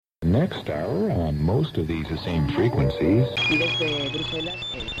Next hour, on most of these same frequencies.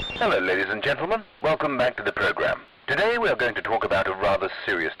 Hello, ladies and gentlemen. Welcome back to the program. Today we are going to talk about a rather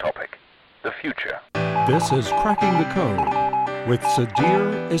serious topic, the future. This is Cracking the Code with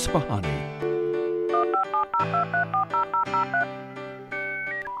Sudhir Ispahani.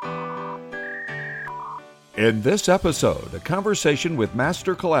 In this episode, a conversation with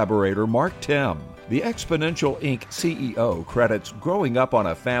master collaborator Mark Timm. The Xponential Inc. CEO credits growing up on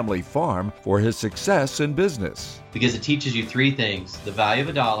a family farm for his success in business. Because it teaches you three things: the value of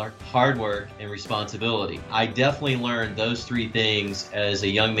a dollar, hard work, and responsibility. I definitely learned those three things as a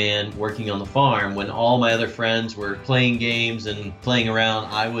young man working on the farm. When all my other friends were playing games and playing around,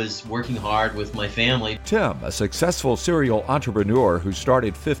 I was working hard with my family. Timm, a successful serial entrepreneur who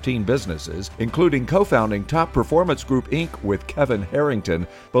started 15 businesses, including co-founding Top Performance Group Inc. with Kevin Harrington,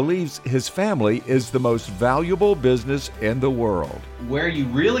 believes his family is the most valuable business in the world. Where you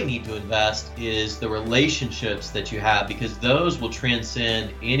really need to invest is the relationships that you have, because those will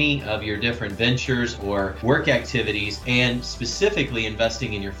transcend any of your different ventures or work activities, and specifically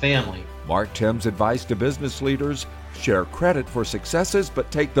investing in your family. Mark Timm's advice to business leaders: share credit for successes, but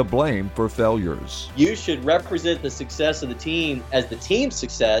take the blame for failures. You should represent the success of the team as the team's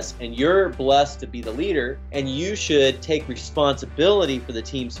success, and you're blessed to be the leader, and you should take responsibility for the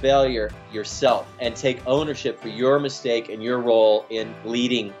team's failure yourself and take ownership for your mistake and your role in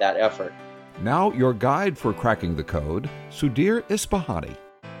leading that effort. Now your guide for cracking the code, Sudhir Ispahani.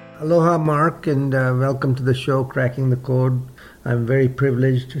 Aloha, Mark, and welcome to the show, Cracking the Code. I'm very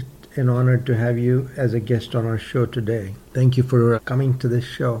privileged and honored to have you as a guest on our show today. Thank you for coming to this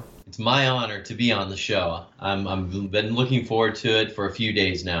show. It's my honor to be on the show. I've been looking forward to it for a few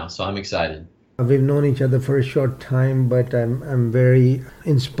days now, so I'm excited. We've known each other for a short time, but I'm very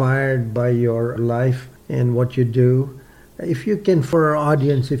inspired by your life and what you do. If you can, for our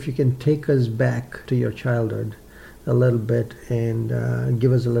audience, if you can take us back to your childhood a little bit and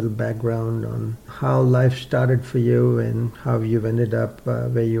give us a little background on how life started for you and how you've ended up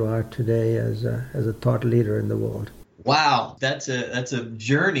where you are today as a thought leader in the world. Wow, that's a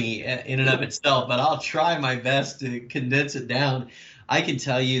journey in and of itself, but I'll try my best to condense it down. I can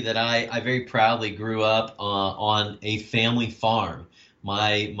tell you that I very proudly grew up on a family farm.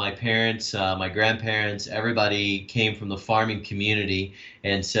 My parents, my grandparents, everybody came from the farming community,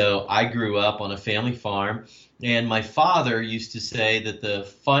 and so I grew up on a family farm. And my father used to say that the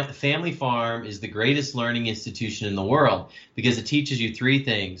family farm is the greatest learning institution in the world because it teaches you three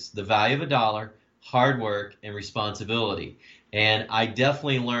things: the value of a dollar, hard work, and responsibility. And I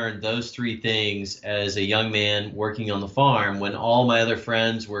definitely learned those three things as a young man working on the farm. When all my other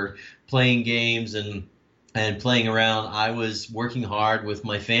friends were playing games and playing around, I was working hard with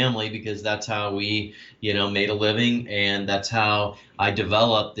my family because that's how we, made a living, and that's how I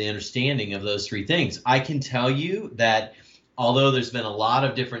developed the understanding of those three things. I can tell you that although there's been a lot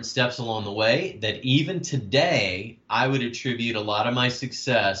of different steps along the way, that even today I would attribute a lot of my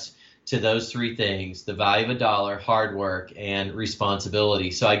success to those three things: the value of a dollar, hard work, and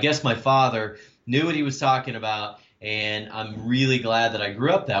responsibility. So I guess my father knew what he was talking about, and I'm really glad that I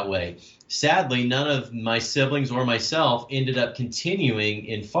grew up that way. Sadly, none of my siblings or myself ended up continuing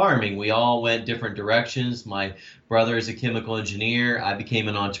in farming. We all went different directions. My brother is a chemical engineer. I became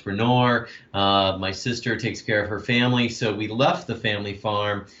an entrepreneur. My sister takes care of her family. So we left the family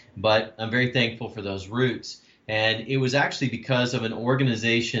farm, but I'm very thankful for those roots. And it was actually because of an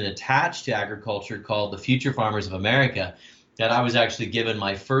organization attached to agriculture called the Future Farmers of America that I was actually given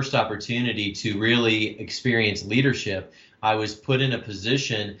my first opportunity to really experience leadership. I was put in a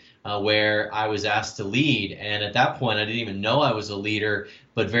position where I was asked to lead. And at that point, I didn't even know I was a leader.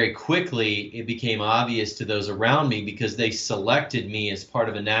 But very quickly, it became obvious to those around me because they selected me as part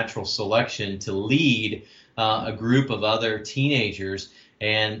of a natural selection to lead a group of other teenagers.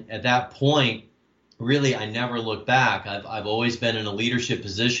 And at that point, really, I never looked back. I've always been in a leadership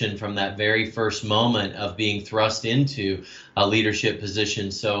position from that very first moment of being thrust into a leadership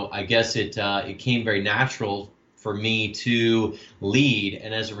position. So I guess it came very natural for me to lead.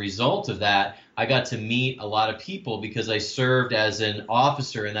 And as a result of that, I got to meet a lot of people because I served as an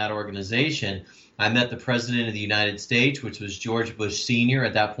officer in that organization. I met the President of the United States, which was George Bush Sr.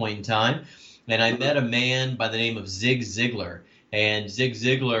 at that point in time. And I met a man by the name of Zig Ziglar. And Zig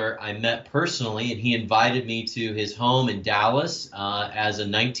Ziglar I met personally, and he invited me to his home in Dallas as a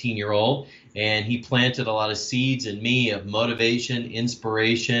 19-year-old. And he planted a lot of seeds in me of motivation,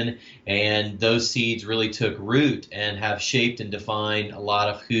 inspiration, and those seeds really took root and have shaped and defined a lot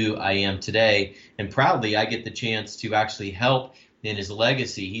of who I am today. And proudly, I get the chance to actually help in his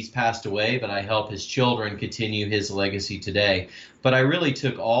legacy. He's passed away, but I help his children continue his legacy today. But I really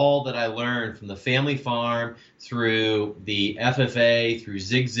took all that I learned from the family farm through the FFA, through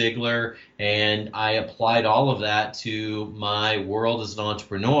Zig Ziglar, and I applied all of that to my world as an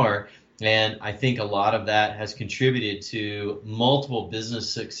entrepreneur. And I think a lot of that has contributed to multiple business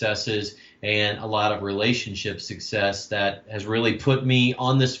successes and a lot of relationship success that has really put me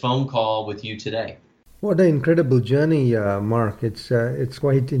on this phone call with you today. What an incredible journey, Mark. It's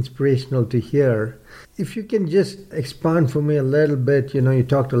quite inspirational to hear. If you can just expand for me a little bit, you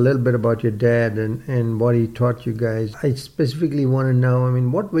talked a little bit about your dad and what he taught you guys. I specifically want to know,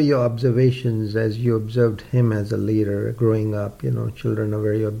 what were your observations as you observed him as a leader growing up? Children are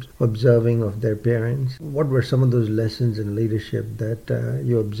very observing of their parents. What were some of those lessons in leadership that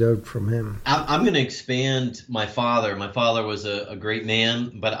you observed from him? I'm going to expand my father. My father was a great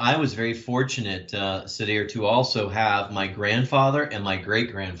man, but I was very fortunate, Sudhir, to also have my grandfather and my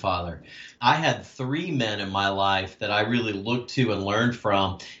great-grandfather. I had 3 men in my life that I really looked to and learned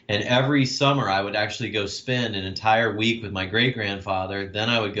from, and every summer I would actually go spend an entire week with my great-grandfather, then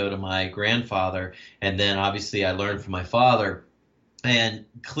I would go to my grandfather, and then obviously I learned from my father. And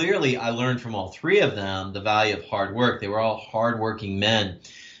clearly I learned from all 3 of them the value of hard work. They were all hardworking men.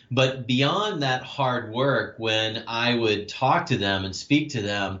 But beyond that hard work, when I would talk to them and speak to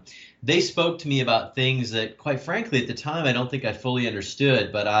them, they spoke to me about things that, quite frankly, at the time I don't think I fully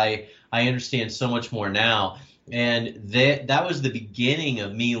understood, but I understand so much more now. And that was the beginning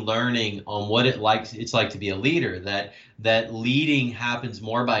of me learning on what it's like to be a leader, that leading happens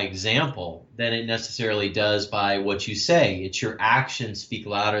more by example than it necessarily does by what you say. It's your actions speak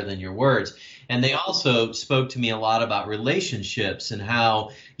louder than your words. And they also spoke to me a lot about relationships and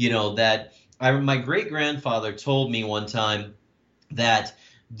how, my great-grandfather told me one time that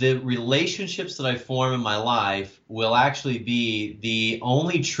the relationships that I form in my life will actually be the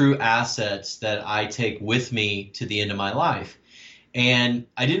only true assets that I take with me to the end of my life. And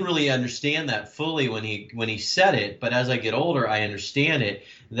I didn't really understand that fully when he said it, but as I get older, I understand it,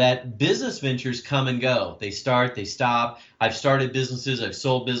 that business ventures come and go. They start, they stop. I've started businesses, I've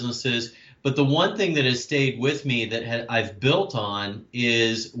sold businesses. But the one thing that has stayed with me that I've built on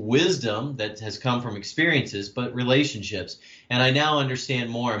is wisdom that has come from experiences, but relationships. And I now understand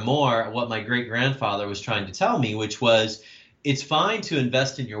more and more what my great-grandfather was trying to tell me, which was it's fine to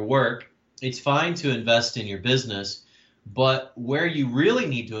invest in your work, it's fine to invest in your business, but where you really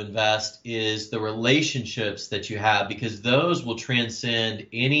need to invest is the relationships that you have, because those will transcend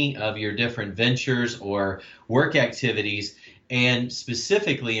any of your different ventures or work activities, and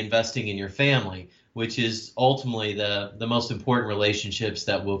specifically investing in your family, which is ultimately the most important relationships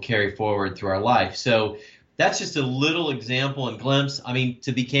that we'll carry forward through our life. So that's just a little example and glimpse.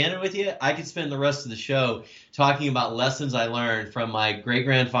 To be candid with you, I could spend the rest of the show talking about lessons I learned from my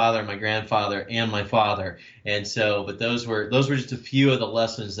great-grandfather, my grandfather, and my father. And so, but those were just a few of the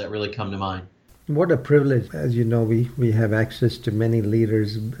lessons that really come to mind. What a privilege. As you know, we have access to many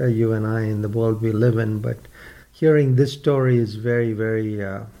leaders, you and I, in the world we live in, but hearing this story is very, very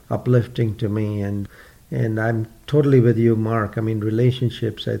uplifting to me, and I'm totally with you, Mark.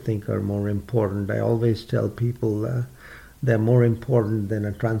 Relationships, I think, are more important. I always tell people they're more important than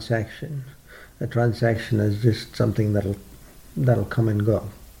a transaction. A transaction is just something that'll come and go.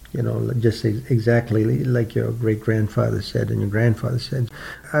 Just exactly like your great-grandfather said and your grandfather said.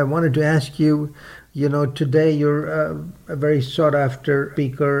 I wanted to ask you, today you're a very sought-after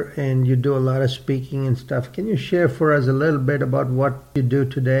speaker and you do a lot of speaking and stuff. Can you share for us a little bit about what you do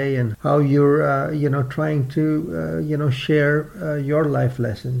today and how you're, trying to, share your life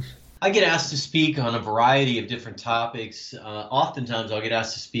lessons? I get asked to speak on a variety of different topics. Oftentimes I'll get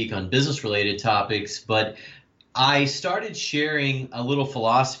asked to speak on business-related topics, but I started sharing a little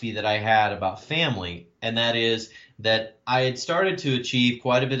philosophy that I had about family, and that is that I had started to achieve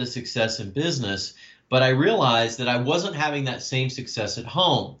quite a bit of success in business, but I realized that I wasn't having that same success at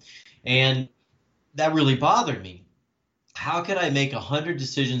home, and that really bothered me. How could I make 100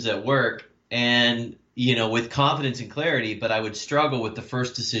 decisions at work and, with confidence and clarity, but I would struggle with the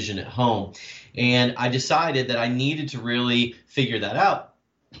first decision at home? And I decided that I needed to really figure that out.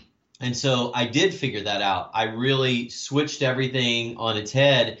 And so I did figure that out. I really switched everything on its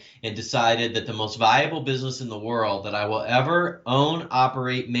head and decided that the most valuable business in the world that I will ever own,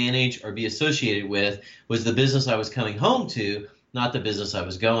 operate, manage, or be associated with was the business I was coming home to, not the business I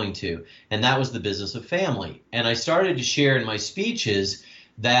was going to. And that was the business of family. And I started to share in my speeches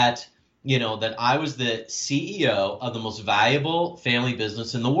that, that I was the CEO of the most valuable family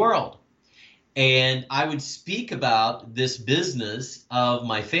business in the world. And I would speak about this business of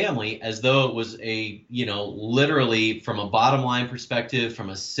my family as though it was literally from a bottom line perspective,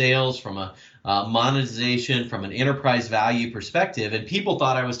 from a sales, from a monetization, from an enterprise value perspective. And people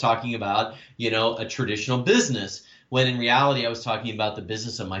thought I was talking about, a traditional business, when in reality I was talking about the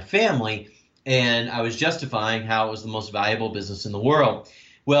business of my family. And I was justifying how it was the most valuable business in the world.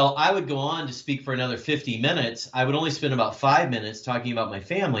 Well, I would go on to speak for another 50 minutes. I would only spend about 5 minutes talking about my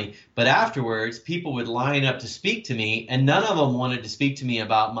family, but afterwards, people would line up to speak to me, and none of them wanted to speak to me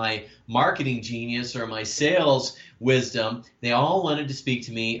about my marketing genius or my sales wisdom. They all wanted to speak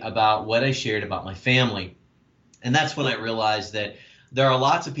to me about what I shared about my family. And that's when I realized that there are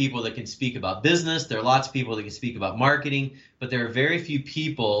lots of people that can speak about business. There are lots of people that can speak about marketing, but there are very few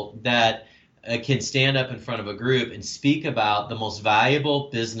people that can stand up in front of a group and speak about the most valuable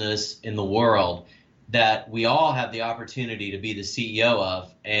business in the world that we all have the opportunity to be the CEO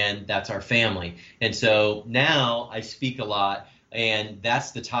of, and that's our family. And so now I speak a lot, and that's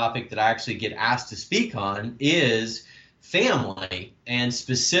the topic that I actually get asked to speak on is family, and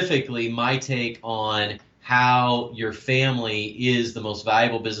specifically my take on how your family is the most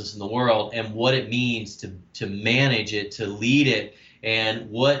valuable business in the world and what it means to manage it, to lead it, and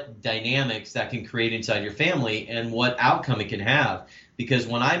what dynamics that can create inside your family and what outcome it can have. Because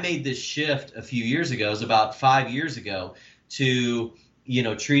when I made this shift a few years ago, it was about 5 years ago, to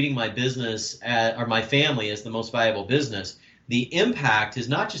treating my business or my family as the most valuable business, the impact has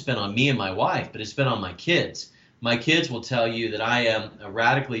not just been on me and my wife, but it's been on my kids. My kids will tell you that I am a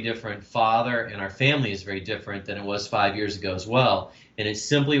radically different father, and our family is very different than it was 5 years ago as well. And it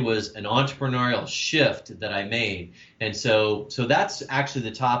simply was an entrepreneurial shift that I made. And so that's actually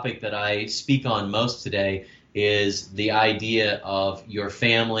the topic that I speak on most today, is the idea of your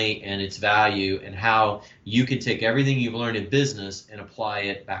family and its value and how you can take everything you've learned in business and apply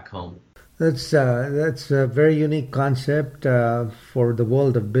it back home. That's a very unique concept for the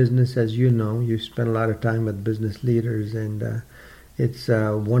world of business. As you know, you spend a lot of time with business leaders, and it's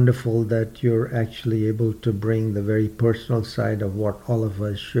wonderful that you're actually able to bring the very personal side of what all of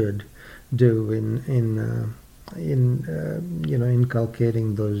us should do in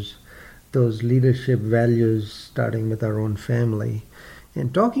inculcating those leadership values, starting with our own family.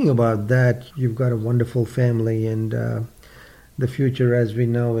 And talking about that, you've got a wonderful family, and the future, as we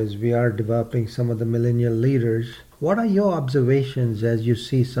know, is we are developing some of the millennial leaders. What are your observations as you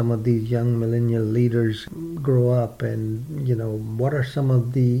see some of these young millennial leaders grow up, and what are some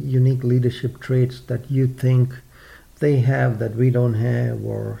of the unique leadership traits that you think they have that we don't have,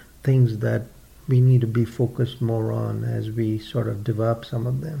 or things that we need to be focused more on as we sort of develop some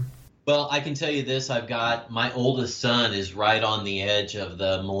of them? Well, I can tell you this. I've got my oldest son is right on the edge of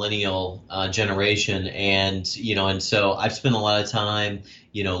the millennial generation. And so I've spent a lot of time,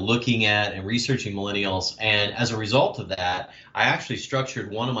 looking at and researching millennials. And as a result of that, I actually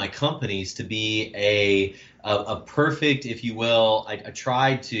structured one of my companies to be a perfect, if you will. I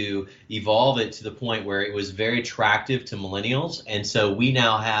tried to evolve it to the point where it was very attractive to millennials. And so we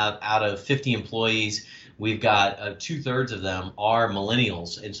now have, out of 50 employees, we've got 2/3 of them are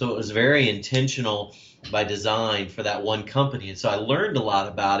millennials. And so it was very intentional by design for that one company. And so I learned a lot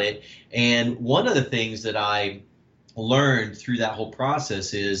about it. And one of the things that I learned through that whole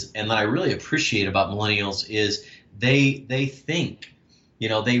process is, and that I really appreciate about millennials, is they think,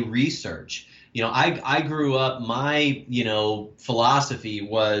 they research. I grew up, my, philosophy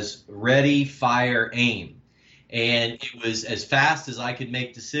was ready, fire, aim. And it was as fast as I could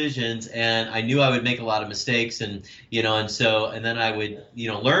make decisions, and I knew I would make a lot of mistakes, and then I would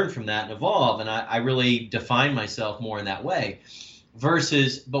learn from that and evolve, and I really defined myself more in that way.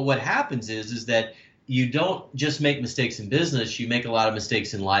 But what happens is that you don't just make mistakes in business, you make a lot of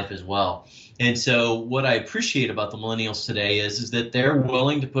mistakes in life as well. And so what I appreciate about the millennials today is that they're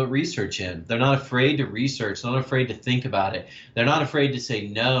willing to put research in. They're not afraid to research, not afraid to think about it. They're not afraid to say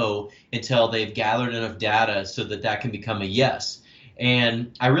no until they've gathered enough data so that can become a yes.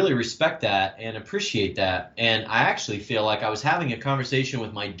 And I really respect that and appreciate that. And I actually feel like I was having a conversation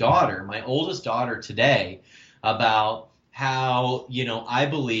with my daughter, my oldest daughter today, about how, I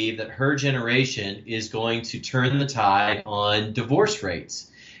believe that her generation is going to turn the tide on divorce rates.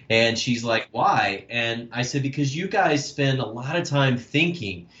 And she's like, why? And I said, because you guys spend a lot of time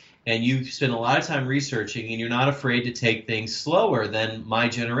thinking, and you spend a lot of time researching, and you're not afraid to take things slower than my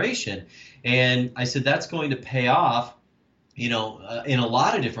generation. And I said, that's going to pay off in a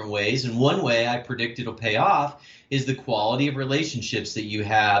lot of different ways. And one way I predict it'll pay off is the quality of relationships that you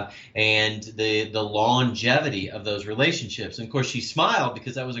have and the longevity of those relationships. And of course, she smiled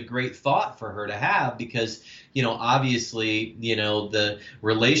because that was a great thought for her to have because, obviously, the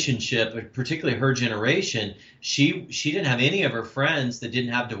relationship, particularly her generation, she didn't have any of her friends that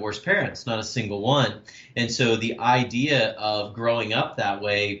didn't have divorced parents, not a single one. And so the idea of growing up that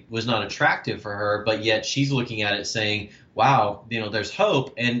way was not attractive for her, but yet she's looking at it saying, wow, there's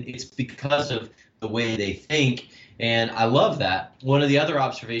hope, and it's because of the way they think. And I love that. One of the other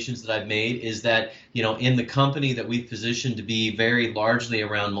observations that I've made is that, in the company that we've positioned to be very largely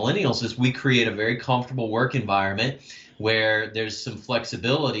around millennials, is we create a very comfortable work environment where there's some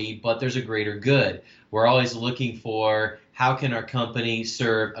flexibility, but there's a greater good. We're always looking for how can our company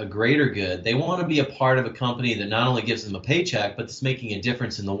serve a greater good. They want to be a part of a company that not only gives them a paycheck, but that's making a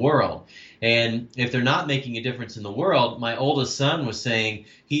difference in the world. And if they're not making a difference in the world, my oldest son was saying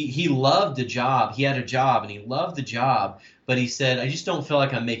he loved the job. He had a job and he loved the job, but he said, I just don't feel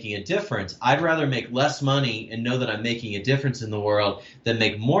like I'm making a difference. I'd rather make less money and know that I'm making a difference in the world than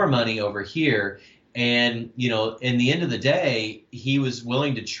make more money over here. And, in the end of the day, he was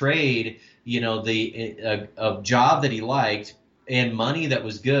willing to trade, a job that he liked and money that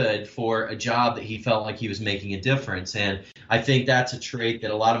was good for a job that he felt like he was making a difference. And I think that's a trait that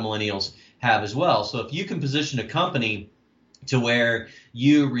a lot of millennials have as well. So if you can position a company to where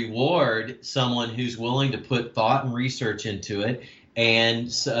you reward someone who's willing to put thought and research into it, and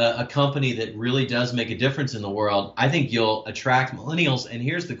a company that really does make a difference in the world, I think you'll attract millennials. And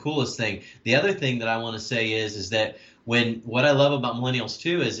here's the coolest thing. The other thing that I want to say is that what I love about millennials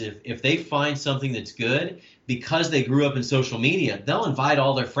too is if they find something that's good, because they grew up in social media, they'll invite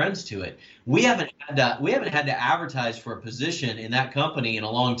all their friends to it. We haven't had to advertise for a position in that company in a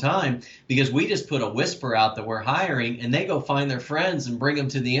long time because we just put a whisper out that we're hiring, and they go find their friends and bring them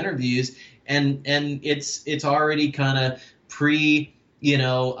to the interviews, and it's already kind of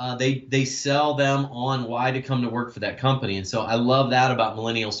they sell them on why to come to work for that company. And so I love that about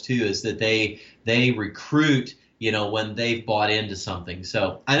millennials too, is that they recruit when they've bought into something.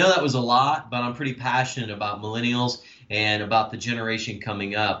 So I know that was a lot, but I'm pretty passionate about millennials and about the generation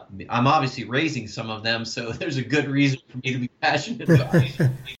coming up. I'm obviously raising some of them, so there's a good reason for me to be passionate about it.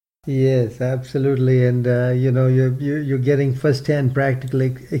 Yes, absolutely. And, you're getting firsthand practical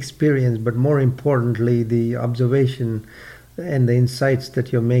experience, but more importantly, the observation and the insights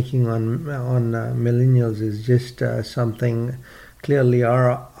that you're making on millennials is just something clearly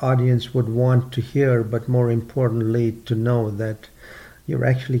our audience would want to hear, but more importantly to know that you're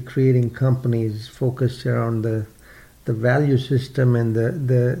actually creating companies focused around the value system and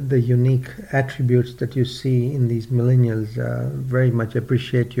the unique attributes that you see in these millennials. Very much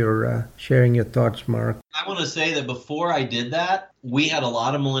appreciate your sharing your thoughts, Mark. I want to say that before I did that, we had a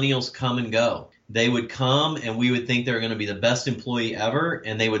lot of millennials come and go. They would come and we would think they were going to be the best employee ever,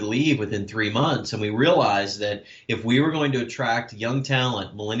 and they would leave within 3 months. And we realized that if we were going to attract young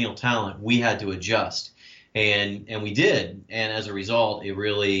talent, millennial talent, we had to adjust. And we did. And as a result, it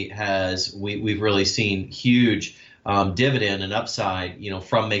really has, we've really seen huge dividend and upside,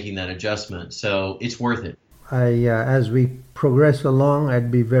 from making that adjustment. So it's worth it. As we progress along, I'd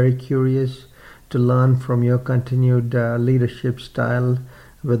be very curious to learn from your continued leadership style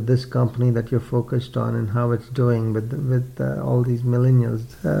with this company that you're focused on and how it's doing with all these millennials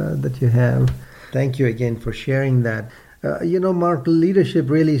that you have. Thank you again for sharing that. Mark,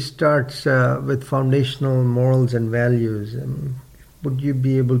 leadership really starts with foundational morals and values. Would you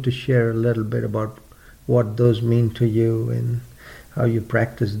be able to share a little bit about what those mean to you and how you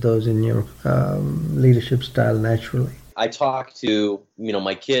practice those in your leadership style naturally? I talk to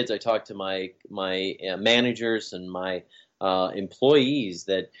my kids. I talk to my managers and my employees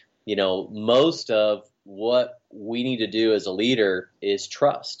that most of what we need to do as a leader is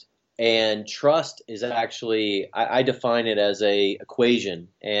trust. And trust is actually, I define it as a equation,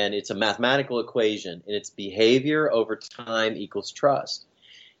 and it's a mathematical equation, and it's behavior over time equals trust.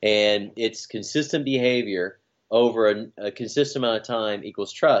 And it's consistent behavior over a consistent amount of time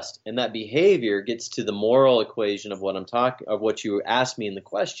equals trust. And that behavior gets to the moral equation of what you asked me in the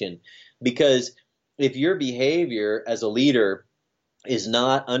question. Because if your behavior as a leader is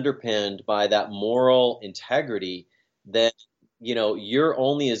not underpinned by that moral integrity, then you're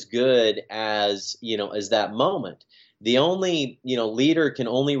only as good as that moment. The only leader can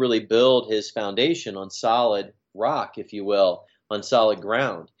only really build his foundation on solid rock, if you will, on solid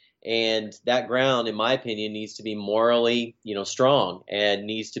ground. And that ground, in my opinion, needs to be morally, strong and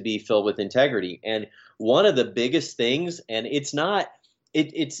needs to be filled with integrity. And one of the biggest things, and it's not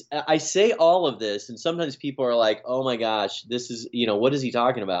it's I say all of this, and sometimes people are like, "Oh my gosh, this is what is he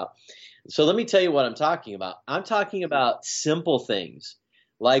talking about?" So let me tell you what I'm talking about. I'm talking about simple things.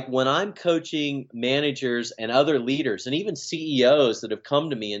 Like when I'm coaching managers and other leaders and even CEOs that have come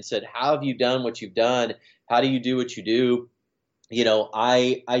to me and said, "How have you done what you've done? How do you do what you do?"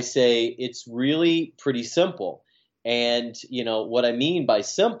 I say it's really pretty simple. And what I mean by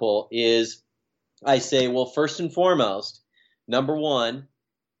simple is I say, well, first and foremost, number one,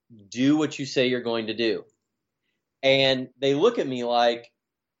 do what you say you're going to do. And they look at me like,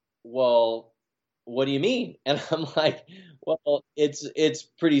 well, what do you mean? And I'm like, well, it's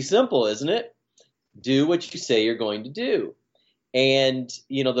pretty simple, isn't it? Do what you say you're going to do. And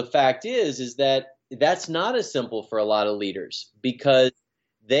the fact is that that's not as simple for a lot of leaders because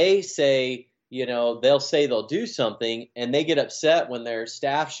they say, they'll say they'll do something and they get upset when their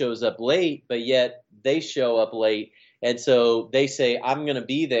staff shows up late, but yet they show up late. And so they say, I'm going to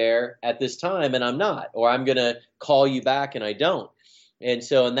be there at this time and I'm not, or I'm going to call you back and I don't.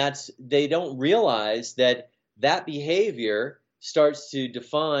 They don't realize that behavior starts to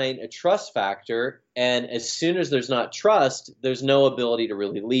define a trust factor. And as soon as there's not trust, there's no ability to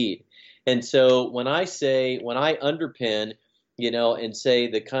really lead. And so when I underpin, and say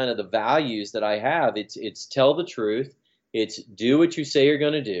the kind of the values that I have, it's tell the truth, it's do what you say you're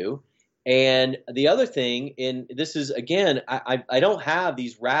going to do. And the other thing, and this is, again, I don't have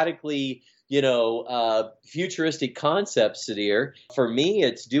these radically, futuristic concepts, Sudhir. For me,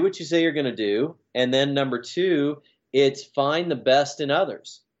 it's do what you say you're going to do. And then number two, it's find the best in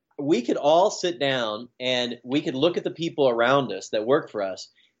others. We could all sit down and we could look at the people around us that work for us,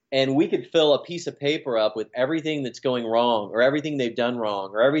 and we could fill a piece of paper up with everything that's going wrong or everything they've done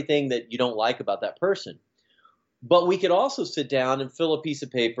wrong or everything that you don't like about that person. But we could also sit down and fill a piece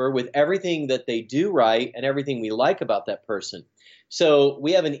of paper with everything that they do right and everything we like about that person. So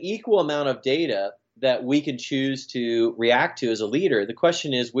we have an equal amount of data that we can choose to react to as a leader. The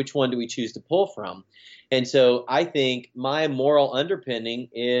question is, which one do we choose to pull from? And so I think my moral underpinning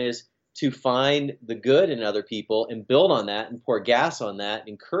is to find the good in other people and build on that and pour gas on that,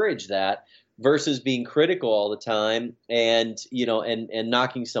 encourage that, versus being critical all the time and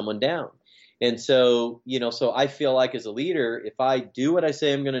knocking someone down. And so, so I feel like as a leader, if I do what I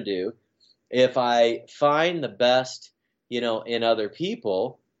say I'm going to do, if I find the best, in other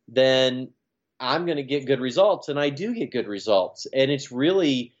people, then I'm going to get good results. And I do get good results. And it's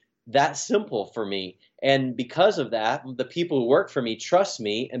really that simple for me. And because of that, the people who work for me trust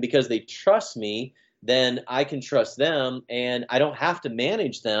me. And because they trust me, then I can trust them. And I don't have to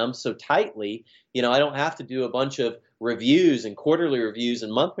manage them so tightly. I don't have to do a bunch of reviews and quarterly reviews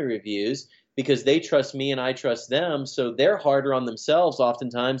and monthly reviews, because they trust me and I trust them. So they're harder on themselves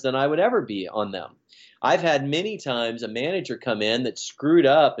oftentimes than I would ever be on them. I've had many times a manager come in that screwed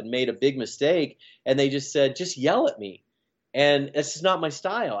up and made a big mistake, and they just said, just yell at me. And it's just not my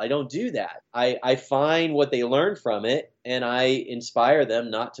style. I don't do that. I find what they learned from it, and I inspire them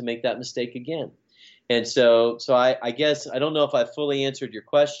not to make that mistake again. And so I guess I don't know if I fully answered your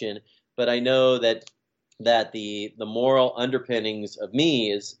question, but I know that the moral underpinnings of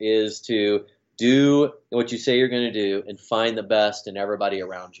me is to do what you say you're going to do and find the best in everybody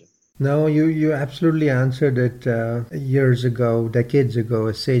around you. No, you absolutely answered it years ago, decades ago.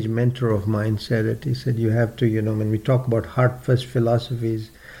 A sage mentor of mine said it. He said you have to, when we talk about heart-first philosophies,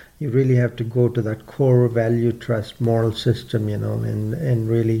 you really have to go to that core value, trust, moral system, and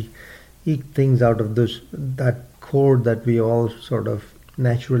really eke things out of that core that we all sort of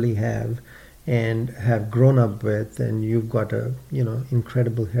naturally have and have grown up with. And you've got a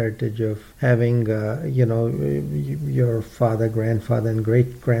incredible heritage of having your father, grandfather, and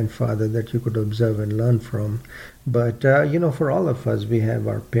great grandfather that you could observe and learn from. But for all of us, we have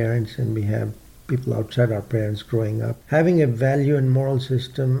our parents and we have people outside our parents growing up. Having a value and moral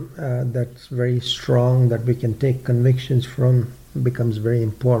system that's very strong, that we can take convictions from, becomes very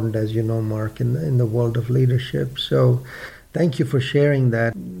important, as you know, Mark, in the world of leadership. So thank you for sharing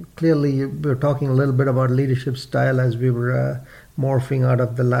that. Clearly, we were talking a little bit about leadership style as we were morphing out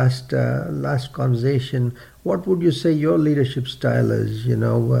of the last conversation. What would you say your leadership style is?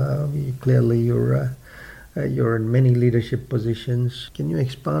 Clearly you're in many leadership positions. Can you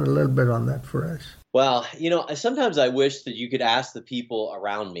expand a little bit on that for us? Well, sometimes I wish that you could ask the people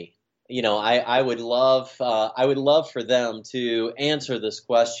around me. I would love for them to answer this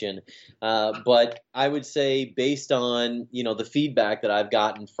question, but I would say based on the feedback that I've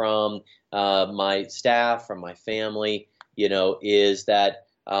gotten from my staff, from my family, is that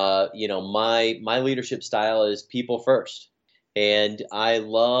my leadership style is people first, and I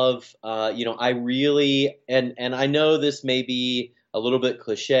love I really and I know this may be a little bit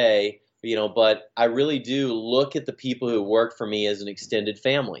cliche, but I really do look at the people who work for me as an extended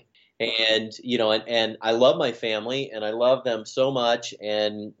family. And, and I love my family and I love them so much.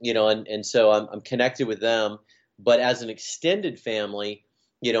 And, and so I'm connected with them. But as an extended family,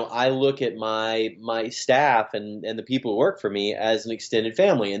 I look at my staff and the people who work for me as an extended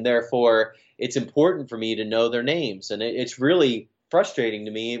family. And therefore, it's important for me to know their names. And it's really frustrating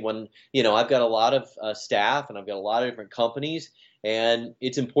to me when, I've got a lot of staff and I've got a lot of different companies. And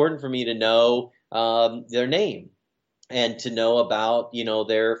it's important for me to know their name and to know about,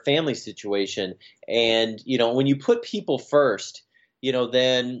 their family situation. And, when you put people first,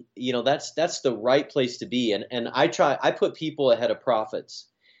 then, that's the right place to be. And I put people ahead of profits.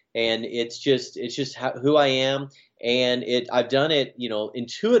 And it's just who I am. And I've done it,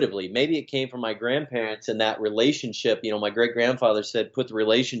 intuitively. Maybe it came from my grandparents and that relationship. My great grandfather said, put the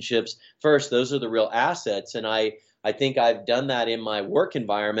relationships first. Those are the real assets. And I think I've done that in my work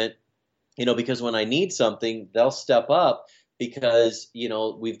environment, because when I need something, they'll step up because,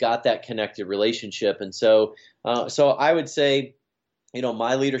 we've got that connected relationship. And so I would say,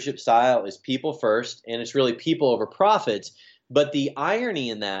 my leadership style is people first, and it's really people over profits. But the irony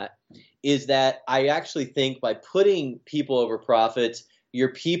in that is that I actually think by putting people over profits, your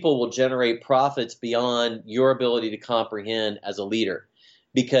people will generate profits beyond your ability to comprehend as a leader,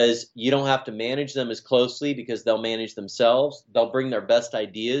 because you don't have to manage them as closely because they'll manage themselves. They'll bring their best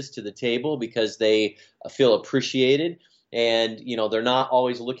ideas to the table because they feel appreciated, and they're not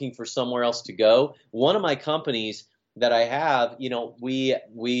always looking for somewhere else to go. One of my companies that I have,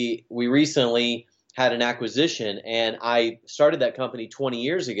 we recently had an acquisition, and I started that company 20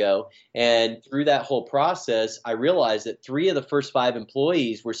 years ago. And through that whole process, I realized that 3 of the first 5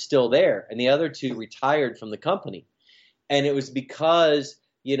 employees were still there, and the other 2 retired from the company. And it was because,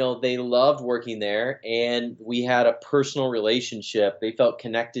 they loved working there, and we had a personal relationship. They felt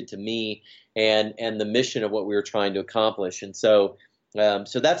connected to me and the mission of what we were trying to accomplish. And so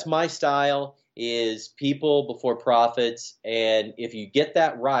that's my style, is people before profits. And if you get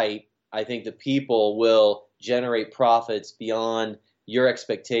that right, I think the people will generate profits beyond your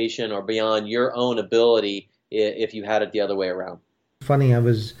expectation or beyond your own ability if you had it the other way around. Funny, I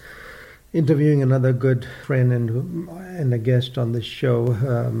was interviewing another good friend and a guest on the show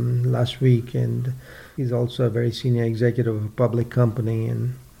last week, and he's also a very senior executive of a public company,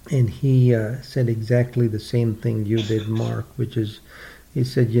 and he said exactly the same thing you did, Mark, which is, he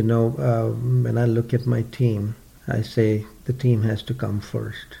said, when I look at my team, I say the team has to come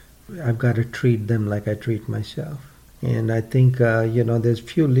first. I've got to treat them like I treat myself. And I think, there's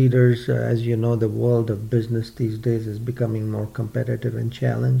few leaders, as you know, the world of business these days is becoming more competitive and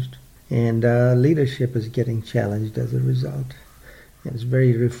challenged. And leadership is getting challenged as a result. And it's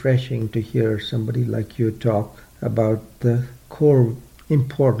very refreshing to hear somebody like you talk about the core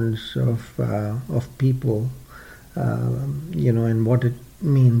importance of people, and what it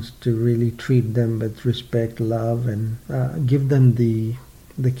means to really treat them with respect, love, and give them the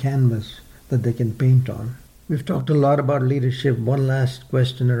canvas that they can paint on. We've talked a lot about leadership. One last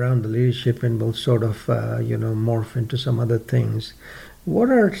question around the leadership, and we'll sort of, morph into some other things.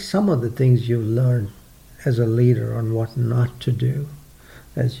 What are some of the things you've learned as a leader on what not to do?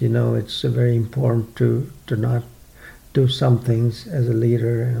 As you know, it's very important to not do some things as a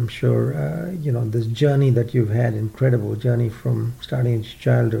leader. And I'm sure, this journey that you've had, incredible journey from starting in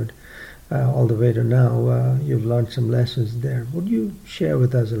childhood all the way to now, you've learned some lessons there. Would you share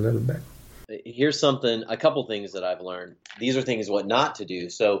with us a little bit? Here's a couple things that I've learned. These are things what not to do.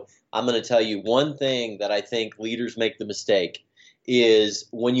 So I'm going to tell you one thing that I think leaders make the mistake is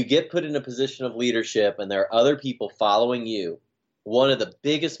when you get put in a position of leadership and there are other people following you, one of the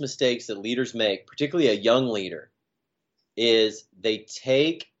biggest mistakes that leaders make, particularly a young leader, is they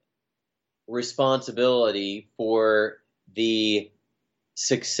take responsibility for the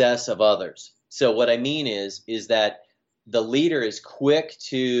success of others. So what I mean is that the leader is quick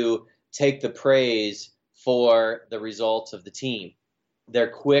to take the praise for the results of the team.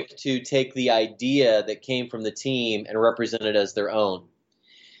 They're quick to take the idea that came from the team and represent it as their own.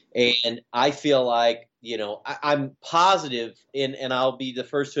 And I feel like, I'm positive, and I'll be the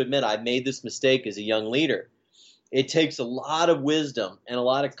first to admit I made this mistake as a young leader. It takes a lot of wisdom and a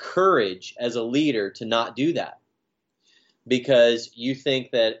lot of courage as a leader to not do that, because you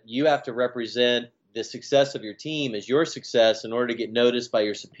think that you have to represent the success of your team as your success in order to get noticed by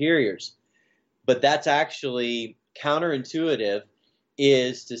your superiors. But that's actually counterintuitive,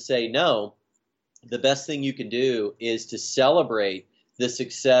 is to say, no, the best thing you can do is to celebrate the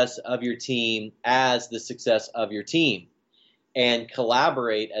success of your team as the success of your team. and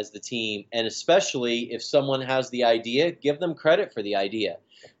collaborate as the team. And especially if someone has the idea, give them credit for the idea,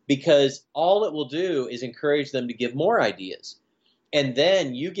 because all it will do is encourage them to give more ideas. And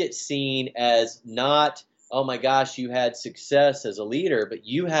then you get seen as not, oh my gosh, you had success as a leader, but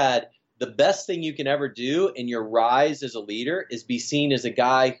you had the best thing you can ever do in your rise as a leader is be seen as a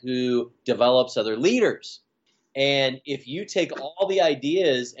guy who develops other leaders. And if you take all the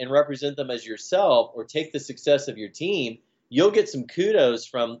ideas and represent them as yourself, or take the success of your team, you'll get some kudos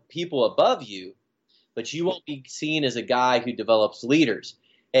from people above you, but you won't be seen as a guy who develops leaders.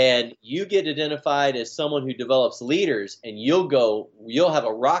 And you get identified as someone who develops leaders, and you'll have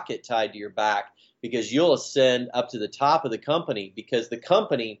a rocket tied to your back, because you'll ascend up to the top of the company, because the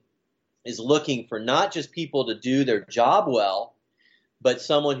company is looking for not just people to do their job well, but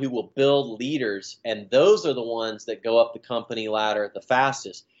someone who will build leaders, and those are the ones that go up the company ladder the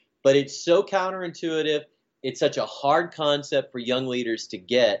fastest. But it's so counterintuitive. It's such a hard concept for young leaders to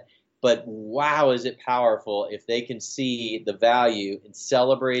get, but wow, is it powerful if they can see the value in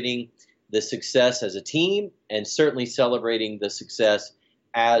celebrating the success as a team, and certainly celebrating the success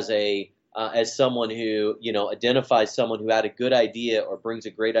as someone who, identifies someone who had a good idea or brings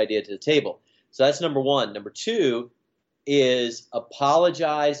a great idea to the table. So that's number one. Number two is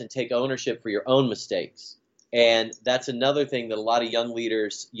apologize and take ownership for your own mistakes. And that's another thing that a lot of young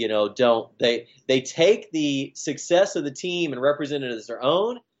leaders, don't. They take the success of the team and represent it as their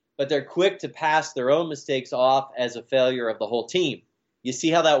own, but they're quick to pass their own mistakes off as a failure of the whole team. You see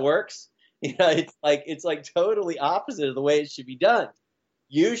how that works? It's like totally opposite of the way it should be done.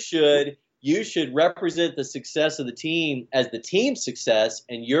 You should represent the success of the team as the team's success,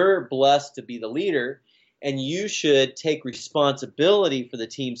 and you're blessed to be the leader, and you should take responsibility for the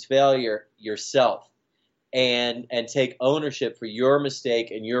team's failure yourself, and take ownership for your mistake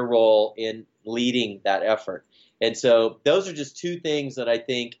and your role in leading that effort. And so those are just two things that I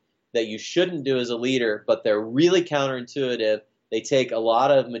think that you shouldn't do as a leader, but they're really counterintuitive. They take a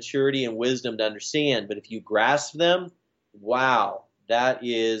lot of maturity and wisdom to understand, but if you grasp them, wow, that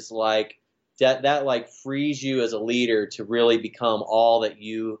is like that like frees you as a leader to really become all that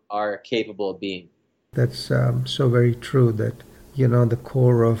you are capable of being. That's so very true that, the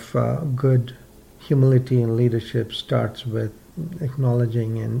core of good humility and leadership starts with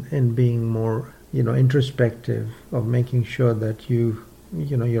acknowledging and being more, introspective, of making sure that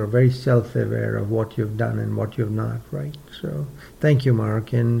you're very self-aware of what you've done and what you've not, right? So thank you,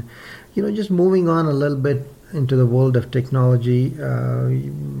 Mark. And, just moving on a little bit into the world of technology,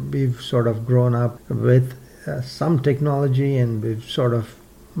 we've sort of grown up with some technology, and we've sort of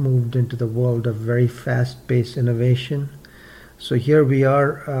moved into the world of very fast-paced innovation. So here we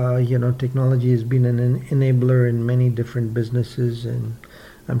are, technology has been an enabler in many different businesses, and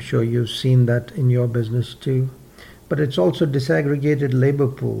I'm sure you've seen that in your business too. But it's also disaggregated labor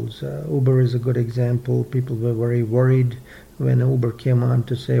pools. Uber is a good example. People were very worried when Uber came on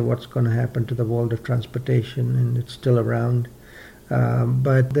to say what's going to happen to the world of transportation, and it's still around.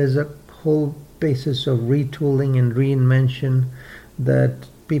 But there's a whole basis of retooling and reinvention that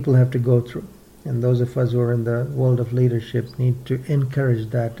people have to go through. And those of us who are in the world of leadership need to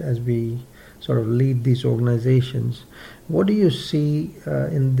encourage that as we sort of lead these organizations. What do you see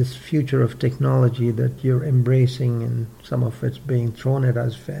in this future of technology that you're embracing, and some of it's being thrown at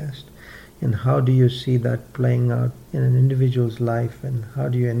us fast? And how do you see that playing out in an individual's life, and how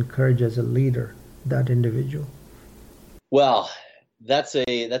do you encourage as a leader that individual? Well, that's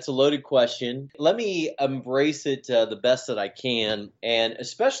a loaded question. Let me embrace it the best that I can, and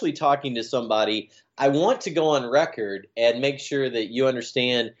especially talking to somebody, I want to go on record and make sure that you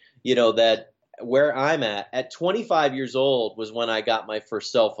understand, that where I'm at 25 years old was when I got my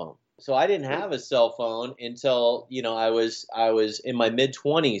first cell phone. So I didn't have a cell phone until, I was in my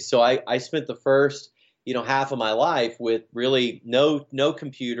mid-20s. So I spent the first, half of my life with really no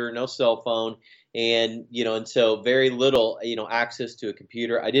computer, no cell phone, and, and so very little, access to a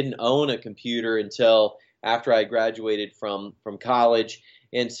computer. I didn't own a computer until after I graduated from college.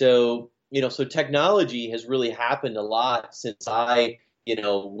 And so, so technology has really happened a lot since I,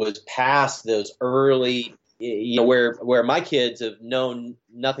 was past those early, where my kids have known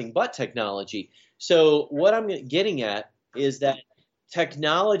nothing but technology. So what I'm getting at is that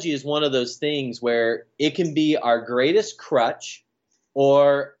technology is one of those things where it can be our greatest crutch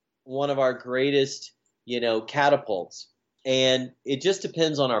or one of our greatest, catapults. And it just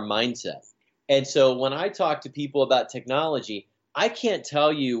depends on our mindset. And so when I talk to people about technology, I can't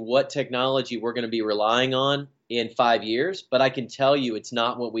tell you what technology we're going to be relying on in 5 years, but I can tell you it's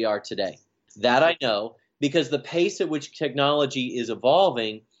not what we are today. That I know, because the pace at which technology is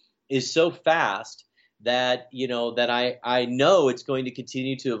evolving is so fast that, that I know it's going to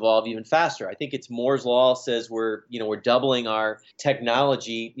continue to evolve even faster. I think it's Moore's law says we're doubling our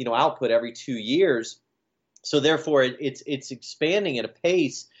technology, output every 2 years. So therefore it's expanding at a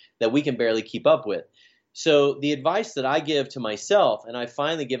pace that we can barely keep up with. So the advice that I give to myself, and I've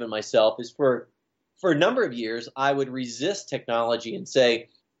finally given myself, is for a number of years, I would resist technology and say,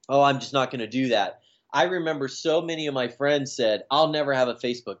 oh, I'm just not going to do that. I remember so many of my friends said, I'll never have a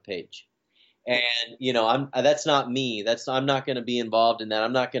Facebook page. And, that's not me. I'm not going to be involved in that.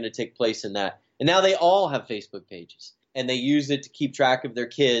 I'm not going to take place in that. And now they all have Facebook pages, and they use it to keep track of their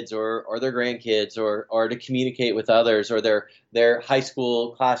kids or their grandkids or to communicate with others or their high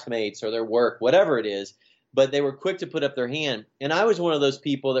school classmates or their work, whatever it is. But they were quick to put up their hand. And I was one of those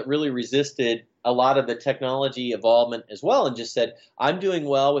people that really resisted a lot of the technology involvement as well and just said, I'm doing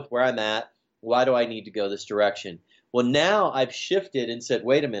well with where I'm at. Why do I need to go this direction? Well, now I've shifted and said,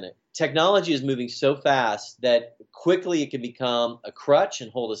 wait a minute. Technology is moving so fast that quickly it can become a crutch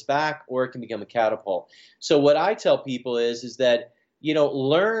and hold us back, or it can become a catapult. So what I tell people is that,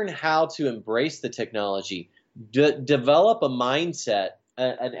 learn how to embrace the technology. Develop a mindset,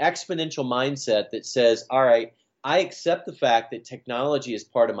 an exponential mindset that says, all right, I accept the fact that technology is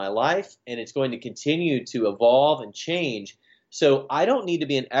part of my life and it's going to continue to evolve and change. So I don't need to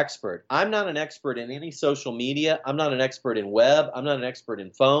be an expert. I'm not an expert in any social media. I'm not an expert in web. I'm not an expert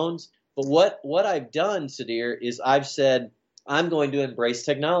in phones. But what I've done, Sudhir, is I've said I'm going to embrace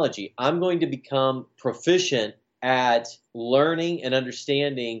technology. I'm going to become proficient at learning and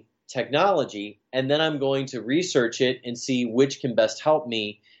understanding technology, and then I'm going to research it and see which can best help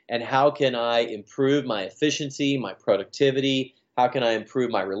me and how can I improve my efficiency, my productivity, how can I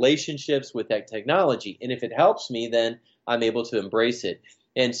improve my relationships with that technology. And if it helps me, then I'm able to embrace it.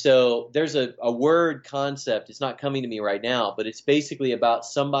 And so there's a word concept. It's not coming to me right now, but it's basically about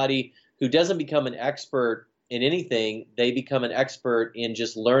somebody who doesn't become an expert in anything. They become an expert in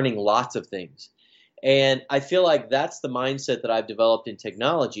just learning lots of things. And I feel like that's the mindset that I've developed in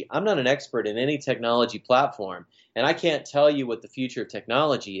technology. I'm not an expert in any technology platform, and I can't tell you what the future of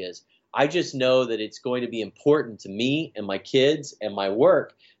technology is. I just know that it's going to be important to me and my kids and my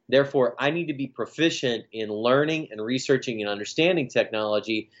work. Therefore, I need to be proficient in learning and researching and understanding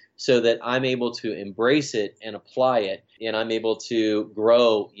technology so that I'm able to embrace it and apply it, and I'm able to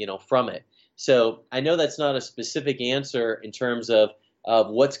grow, from it. So I know that's not a specific answer in terms of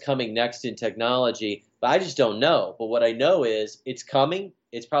what's coming next in technology, but I just don't know. But what I know is it's coming.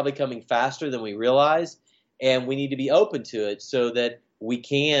 It's probably coming faster than we realize, and we need to be open to it so that we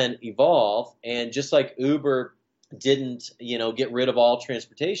can evolve. And just like Uber didn't, get rid of all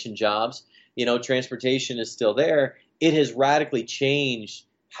transportation jobs, transportation is still there. It has radically changed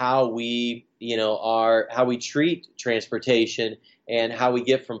how we, how we treat transportation and how we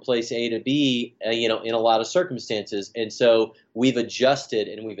get from place A to B, in a lot of circumstances. And so we've adjusted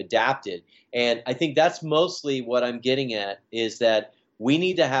and we've adapted. And I think that's mostly what I'm getting at, is that we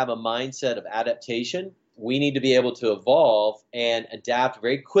need to have a mindset of adaptation. We need to be able to evolve and adapt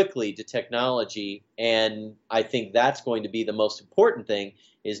very quickly to technology. And I think that's going to be the most important thing,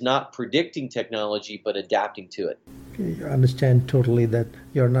 is not predicting technology, but adapting to it. I understand totally that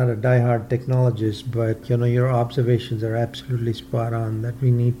you're not a diehard technologist, but your observations are absolutely spot on, that we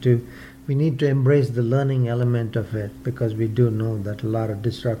need to embrace the learning element of it, because we do know that a lot of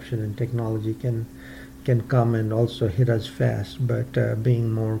disruption in technology can come and also hit us fast, but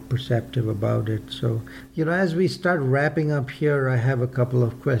being more perceptive about it. So, as we start wrapping up here, I have a couple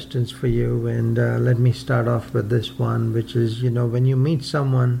of questions for you, and let me start off with this one, which is, when you meet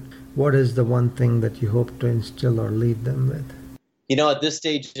someone, what is the one thing that you hope to instill or leave them with? At this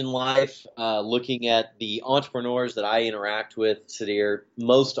stage in life, looking at the entrepreneurs that I interact with, Sudhir,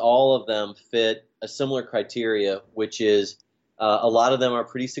 most all of them fit a similar criteria, which is a lot of them are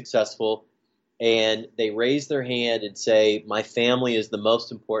pretty successful, and they raise their hand and say, my family is the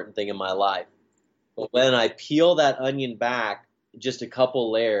most important thing in my life. But when I peel that onion back just a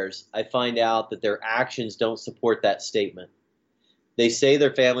couple layers, I find out that their actions don't support that statement. They say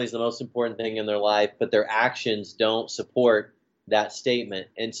their family is the most important thing in their life, but their actions don't support that statement.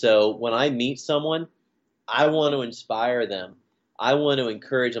 And so when I meet someone, I want to inspire them. I want to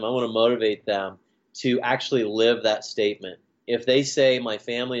encourage them. I want to motivate them to actually live that statement. If they say my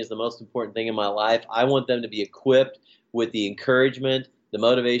family is the most important thing in my life, I want them to be equipped with the encouragement, the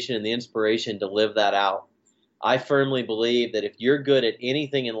motivation, and the inspiration to live that out. I firmly believe that if you're good at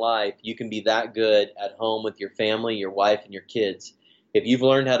anything in life, you can be that good at home with your family, your wife, and your kids. If you've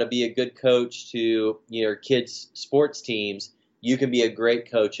learned how to be a good coach to your kids' sports teams, you can be a great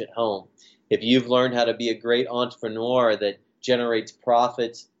coach at home. If you've learned how to be a great entrepreneur that generates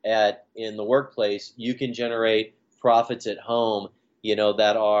profits in the workplace, you can generate profits at home,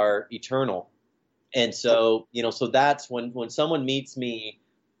 that are eternal. And so, so that's when someone meets me,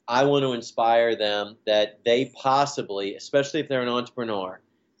 I want to inspire them that they possibly, especially if they're an entrepreneur,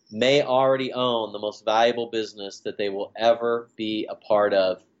 may already own the most valuable business that they will ever be a part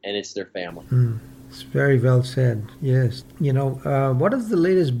of, and it's their family. It's very well said. Yes. What is the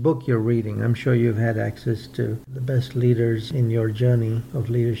latest book you're reading? I'm sure you've had access to the best leaders in your journey of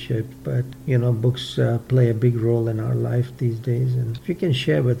leadership, but, books play a big role in our life these days. And if you can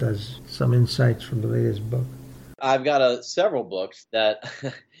share with us some insights from the latest book. I've got several books that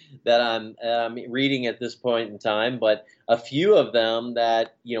that I'm reading at this point in time, but a few of them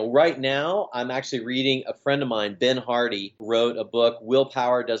that, right now I'm actually reading. A friend of mine, Ben Hardy, wrote a book,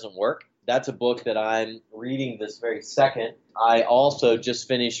 Willpower Doesn't Work. That's a book that I'm reading this very second. I also just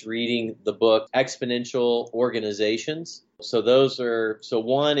finished reading the book Exponential Organizations. So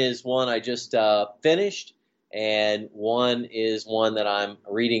one is one I just finished, and one is one that I'm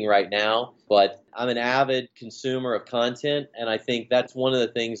reading right now. But I'm an avid consumer of content, and I think that's one of the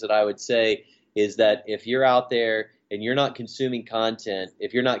things that I would say is that if you're out there and you're not consuming content,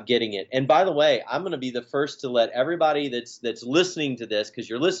 if you're not getting it, and by the way, I'm going to be the first to let everybody that's listening to this, because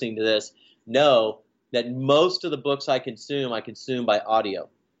you're listening to this, know that most of the books I consume by audio.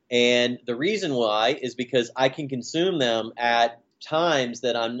 And the reason why is because I can consume them at times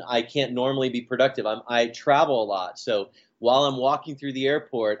that I can't normally be productive. I travel a lot, so while I'm walking through the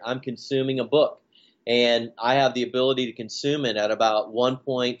airport, I'm consuming a book, and I have the ability to consume it at about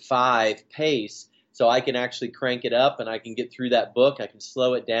 1.5 pace. So I can actually crank it up and I can get through that book. I can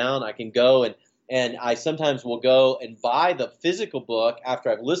slow it down. I can go and I sometimes will go and buy the physical book after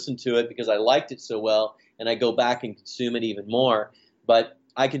I've listened to it because I liked it so well, and I go back and consume it even more. But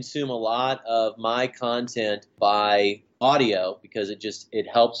I consume a lot of my content by audio because it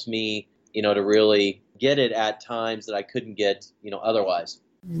helps me, to really get it at times that I couldn't get, otherwise.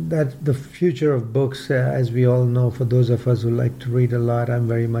 That's the future of books, as we all know. For those of us who like to read a lot, I'm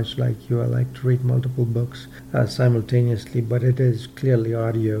very much like you. I like to read multiple books simultaneously, but it is clearly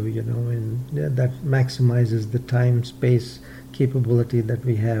audio, and that maximizes the time, space, capability that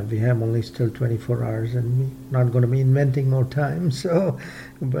we have. We have only still 24 hours, and we're not going to be inventing more time. So,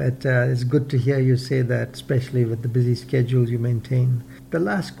 but it's good to hear you say that, especially with the busy schedule you maintain. The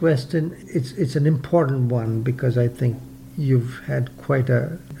last question, it's an important one because I think you've had quite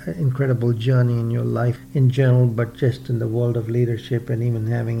an incredible journey in your life in general, but just in the world of leadership and even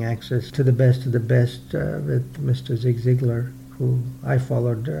having access to the best of the best with Mr. Zig Ziglar, who I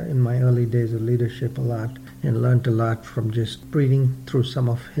followed in my early days of leadership a lot and learned a lot from just reading through some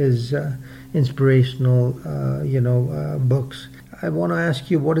of his inspirational, books. I want to ask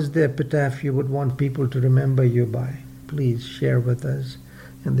you, what is the epitaph you would want people to remember you by? Please share with us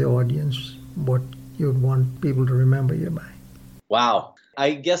and the audience what you would want people to remember you by. Wow.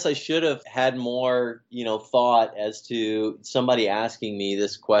 I guess I should have had more, thought as to somebody asking me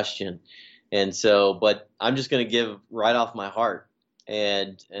this question. And so, but I'm just going to give right off my heart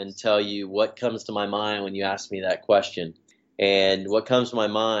and tell you what comes to my mind when you ask me that question. And what comes to my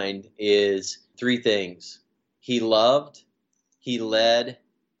mind is three things. He loved, he led,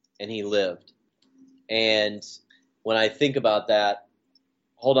 and he lived. And when I think about that,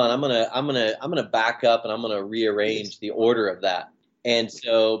 hold on, I'm gonna back up and I'm gonna rearrange the order of that. And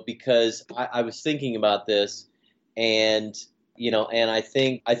so, because I was thinking about this, and and I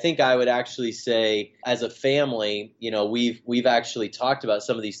think I would actually say, as a family, we've actually talked about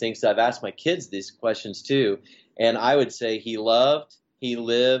some of these things. So I've asked my kids these questions too, and I would say he loved, he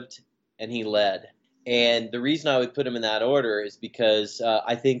lived, and he led. And the reason I would put them in that order is because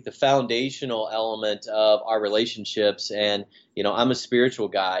I think the foundational element of our relationships, and I'm a spiritual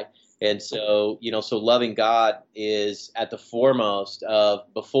guy, and so so loving God is at the foremost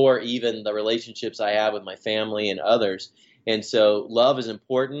of before even the relationships I have with my family and others. And so love is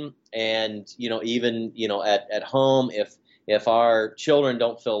important, and even at home, if our children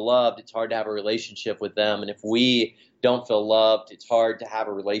don't feel loved, it's hard to have a relationship with them, and if we don't feel loved, it's hard to have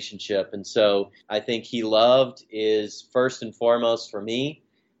a relationship. And so I think he loved is first and foremost for me,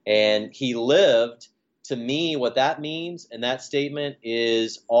 and he lived, to me, what that means, and that statement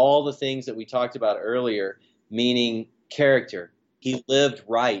is all the things that we talked about earlier, meaning character. He lived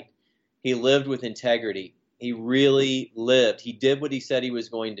right. He lived with integrity. He really lived. He did what he said he was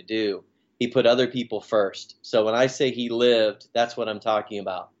going to do. He put other people first. So when I say he lived, that's what I'm talking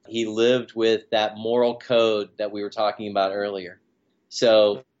about. He lived with that moral code that we were talking about earlier.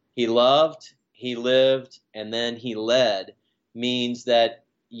 So he loved, he lived, and then he led means that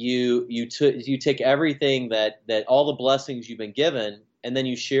you take everything that all the blessings you've been given, and then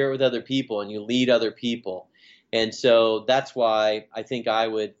you share it with other people and you lead other people. And so that's why I think I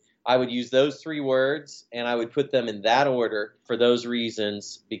would use those three words, and I would put them in that order for those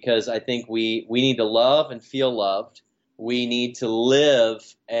reasons, because I think we need to love and feel loved. We need to live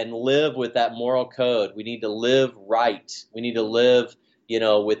with that moral code. We need to live right. We need to live,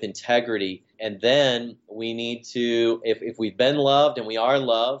 with integrity. And then we need to, if we've been loved and we are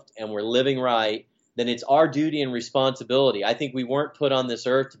loved and we're living right, then it's our duty and responsibility. I think we weren't put on this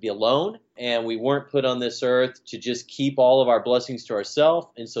earth to be alone, and we weren't put on this earth to just keep all of our blessings to ourselves.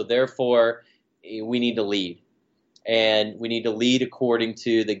 And so therefore, we need to lead. And we need to lead according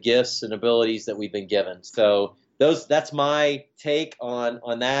to the gifts and abilities that we've been given. So that's my take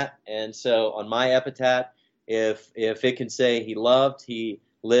on that. And so on my epitaph, if it can say he loved, he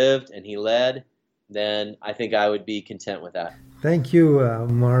lived, and he led, then I think I would be content with that. Thank you,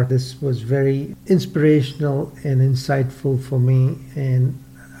 Mark. This was very inspirational and insightful for me, and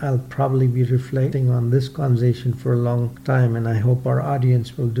I'll probably be reflecting on this conversation for a long time, and I hope our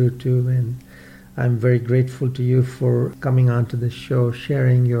audience will do too. And I'm very grateful to you for coming onto the show,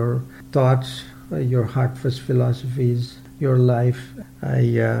 sharing your thoughts, your heart-first philosophies, your life. I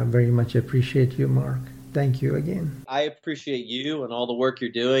very much appreciate you, Mark. Thank you again. I appreciate you and all the work you're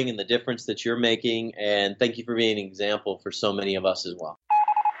doing and the difference that you're making, and thank you for being an example for so many of us as well.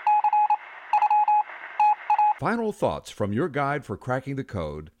 Final thoughts from your guide for cracking the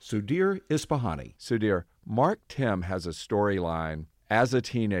code, Sudhir Ispahani. Sudhir, Mark Timm has a storyline as a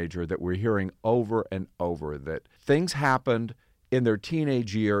teenager that we're hearing over and over, that things happened in their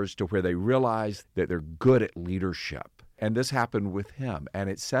teenage years to where they realized that they're good at leadership. And this happened with him, and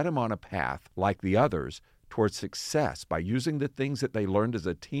it set him on a path, like the others, towards success by using the things that they learned as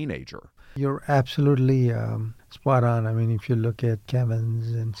a teenager. You're absolutely spot on. I mean, if you look at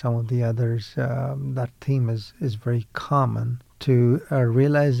Kevin's and some of the others, that theme is very common to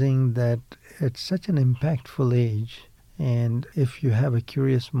realizing that it's such an impactful age. And if you have a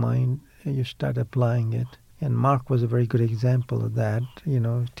curious mind, you start applying it. And Mark was a very good example of that.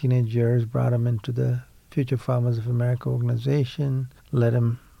 Teenage years brought him into the Future Farmers of America organization, led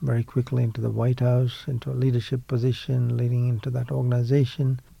him very quickly into the White House, into a leadership position, leading into that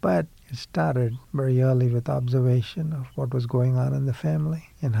organization. But it started very early with observation of what was going on in the family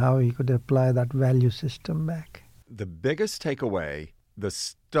and how he could apply that value system back. The biggest takeaway, the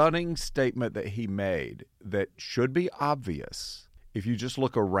stunning statement that he made that should be obvious if you just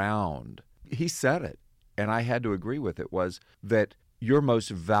look around, he said it, and I had to agree with it, was that your most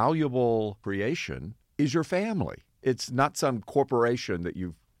valuable creation is your family. It's not some corporation that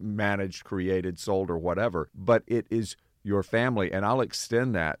you've managed, created, sold, or whatever, but it is your family. And I'll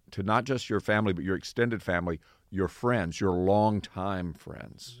extend that to not just your family, but your extended family, your friends, your longtime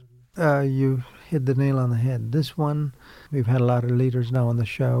friends. You hit the nail on the head. This one, we've had a lot of leaders now on the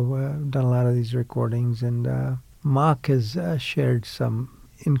show, done a lot of these recordings, and Mark has shared some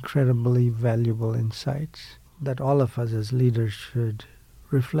incredibly valuable insights that all of us as leaders should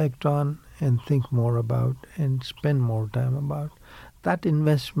reflect on and think more about and spend more time about. That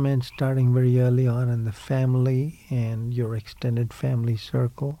investment starting very early on in the family and your extended family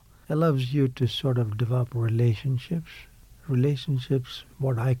circle allows you to sort of develop relationships,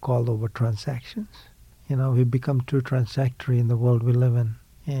 what I call over transactions. We become too transactory in the world we live in.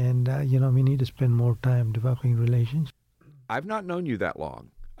 And, we need to spend more time developing relationships. I've not known you that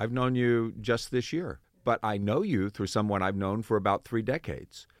long. I've known you just this year. But I know you through someone I've known for about 3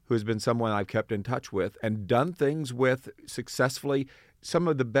 decades, who has been someone I've kept in touch with and done things with successfully. Some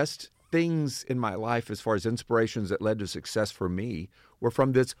of the best things in my life as far as inspirations that led to success for me were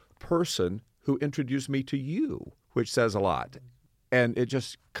from this person who introduced me to you, which says a lot. And it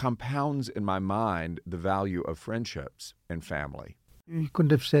just compounds in my mind the value of friendships and family. You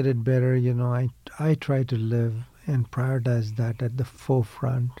couldn't have said it better. I try to live and prioritize that at the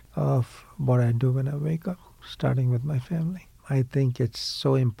forefront of what I do when I wake up, starting with my family. I think it's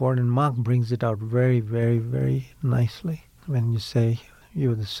so important. Mark brings it out very, very, very nicely. When you say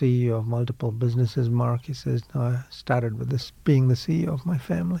you're the CEO of multiple businesses, Mark, he says, no, I started with this being the CEO of my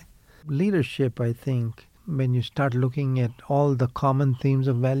family. Leadership, I think, when you start looking at all the common themes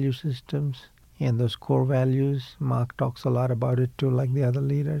of value systems and those core values, Mark talks a lot about it too, like the other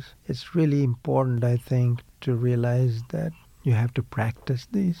leaders. It's really important, I think, to realize that you have to practice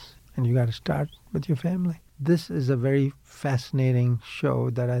these and you got to start with your family. This is a very fascinating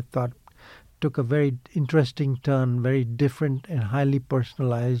show that I thought took a very interesting turn, very different and highly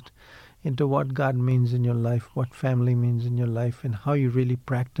personalized into what God means in your life, what family means in your life, and how you really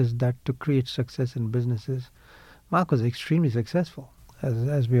practice that to create success in businesses. Mark was extremely successful.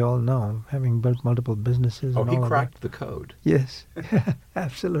 as we all know, having built multiple businesses. Oh, and he all cracked of the code. that. Yes,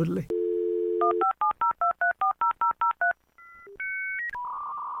 absolutely.